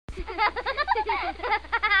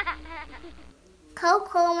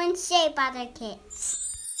Coco and Shea Butter Kids.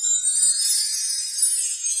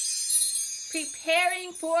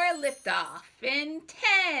 Preparing for liftoff in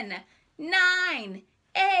 10, 9,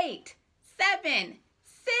 8, 7,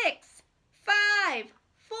 6, 5,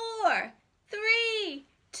 4, 3,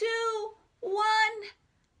 2, 1.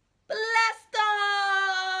 Blast off!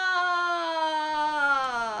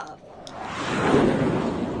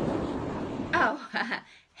 Oh,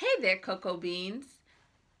 hey there, Coco Beans.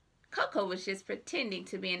 Coco was just pretending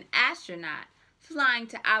to be an astronaut flying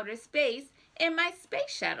to outer space in my space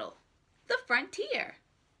shuttle, the Frontier.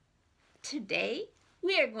 Today,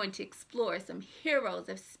 we are going to explore some heroes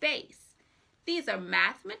of space. These are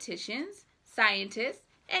mathematicians, scientists,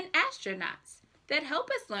 and astronauts that help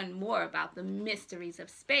us learn more about the mysteries of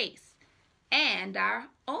space and our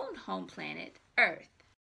own home planet, Earth.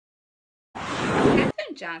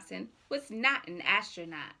 Katherine Johnson was not an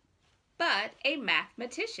astronaut, but a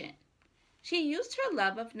mathematician. She used her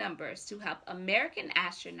love of numbers to help American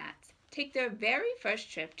astronauts take their very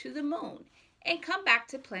first trip to the moon and come back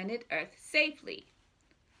to planet Earth safely.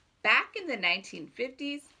 Back in the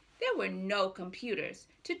 1950s, there were no computers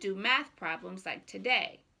to do math problems like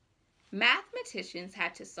today. Mathematicians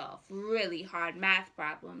had to solve really hard math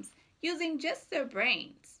problems using just their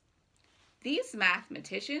brains. These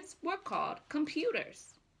mathematicians were called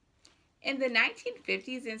computers. In the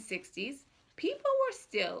 1950s and 60s, people were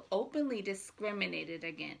still openly discriminated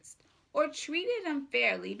against or treated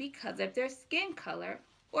unfairly because of their skin color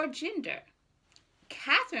or gender.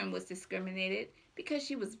 Katherine was discriminated because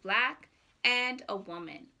she was black and a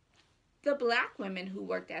woman. The black women who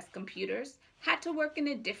worked as computers had to work in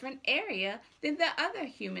a different area than the other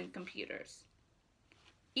human computers.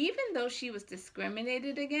 Even though she was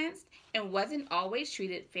discriminated against and wasn't always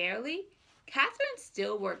treated fairly, Katherine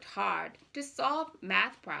still worked hard to solve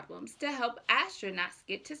math problems to help astronauts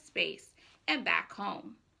get to space and back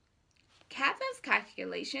home. Katherine's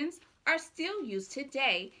calculations are still used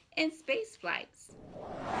today in space flights.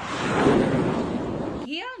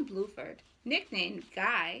 Dion Bluford, nicknamed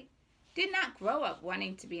Guy, did not grow up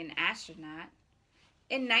wanting to be an astronaut.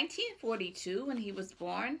 In 1942, when he was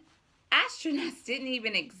born, astronauts didn't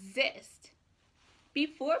even exist.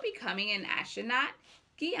 Before becoming an astronaut,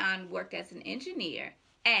 Guion worked as an engineer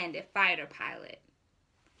and a fighter pilot.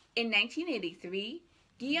 In 1983,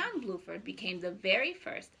 Dion Bluford became the very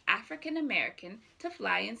first African American to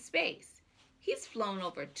fly in space. He's flown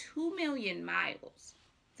over 2 million miles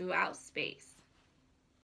throughout space.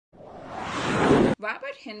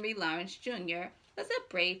 Robert Henry Lawrence Jr. was a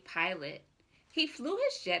brave pilot. He flew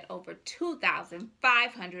his jet over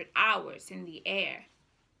 2,500 hours in the air.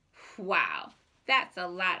 Wow, that's a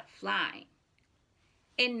lot of flying.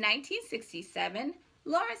 In 1967,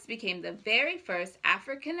 Lawrence became the very first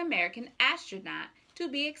African American astronaut to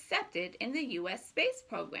be accepted in the U.S. space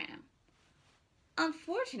program.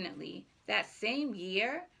 Unfortunately, that same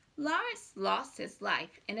year, Lawrence lost his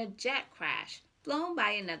life in a jet crash flown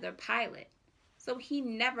by another pilot, so he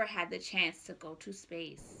never had the chance to go to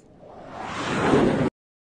space.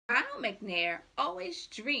 Ronald McDonald always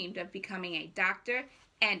dreamed of becoming a doctor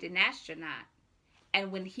and an astronaut,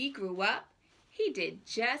 and when he grew up, he did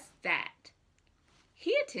just that.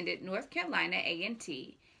 He attended North Carolina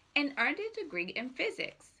A&T and earned a degree in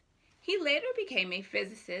physics. He later became a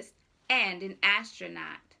physicist and an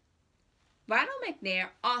astronaut. Ronald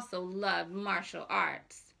McDonald also loved martial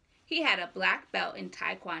arts. He had a black belt in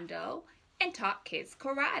Taekwondo and taught kids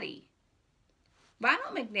karate.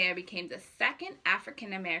 Ronald McDonald became the second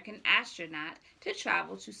African American astronaut to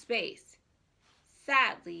travel to space.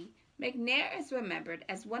 Sadly, McDonald is remembered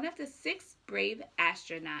as one of the 6 brave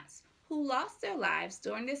astronauts who lost their lives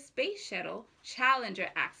during the Space Shuttle Challenger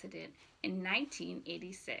accident in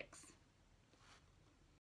 1986.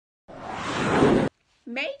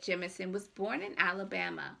 Mae Jemison was born in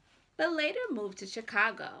Alabama, but later moved to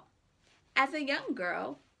Chicago. As a young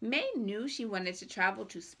girl, Mae knew she wanted to travel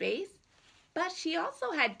to space, but she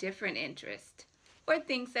also had different interests, or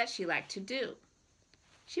things that she liked to do.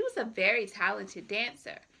 She was a very talented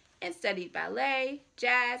dancer and studied ballet,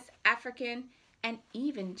 jazz, African, and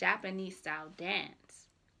even Japanese-style dance.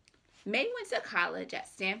 Mae went to college at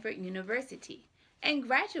Stanford University and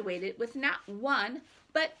graduated with not 1,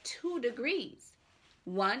 but 2 degrees,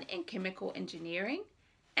 one in chemical engineering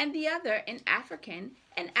and the other in African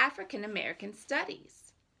and African American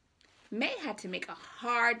studies. Mae had to make a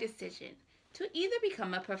hard decision to either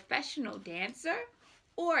become a professional dancer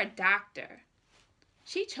or a doctor.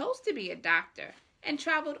 She chose to be a doctor and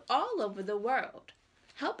traveled all over the world,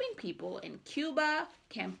 helping people in Cuba,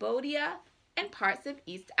 Cambodia, and parts of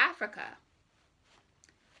East Africa.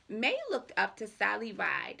 Mae looked up to Sally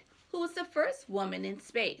Ride, who was the first woman in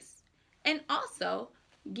space, and also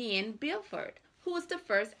Guion Bluford, who was the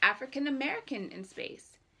first African American in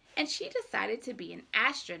space, and she decided to be an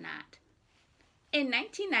astronaut. In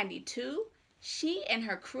 1992, she and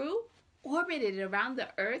her crew orbited around the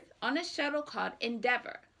Earth on a shuttle called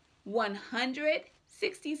Endeavour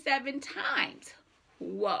 167 times.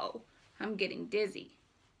 Whoa, I'm getting dizzy.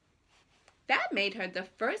 That made her the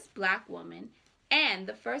first Black woman and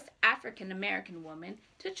the first African American woman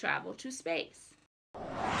to travel to space.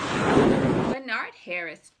 Bernard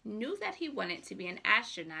Harris knew that he wanted to be an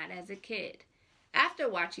astronaut as a kid after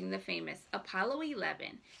watching the famous Apollo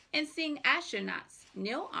 11 and seeing astronauts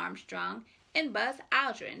Neil Armstrong and Buzz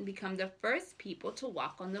Aldrin become the first people to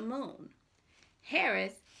walk on the moon.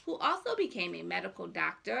 Harris, who also became a medical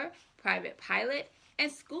doctor, private pilot,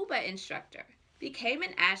 and scuba instructor, became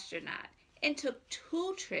an astronaut and took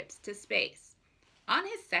 2 trips to space. On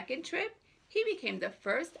his second trip, he became the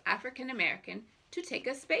first African American to take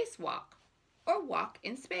a spacewalk, or walk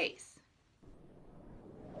in space.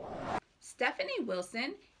 Stephanie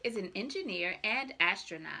Wilson is an engineer and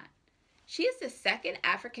astronaut. She is the second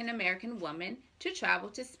African American woman to travel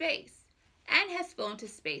to space and has flown to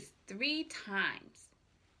space 3 times.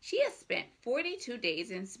 She has spent 42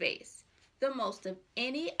 days in space, the most of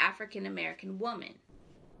any African American woman.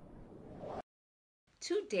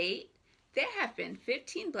 To date, there have been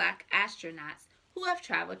 15 Black astronauts who have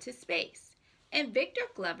traveled to space, and Victor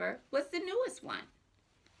Glover was the newest one.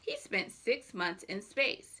 He spent 6 months in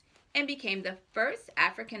space and became the first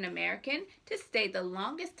African American to stay the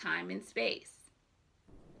longest time in space.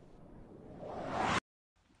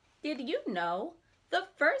 Did you know the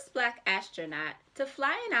first Black astronaut to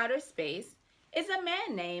fly in outer space is a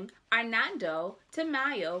man named Arnaldo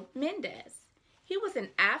Tamayo Mendez? He was an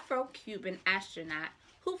Afro-Cuban astronaut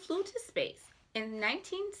who flew to space in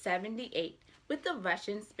 1978 with the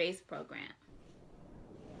Russian space program.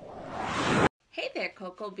 Hey there,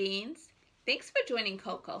 Coco Beans. Thanks for joining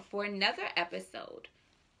Coco for another episode,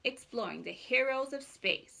 exploring the heroes of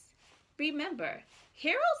space. Remember,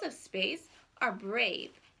 heroes of space are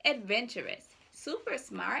brave, adventurous, super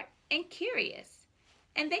smart, and curious.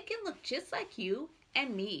 And they can look just like you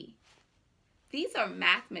and me. These are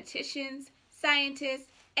mathematicians, scientists,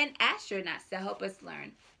 and astronauts that help us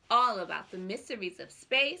learn all about the mysteries of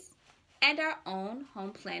space and our own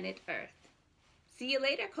home planet Earth. See you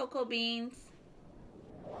later, Coco Beans.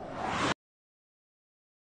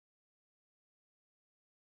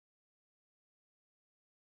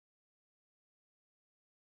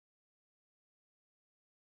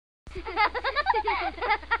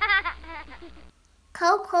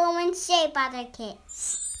 Coco and Shea Butter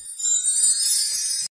Kids.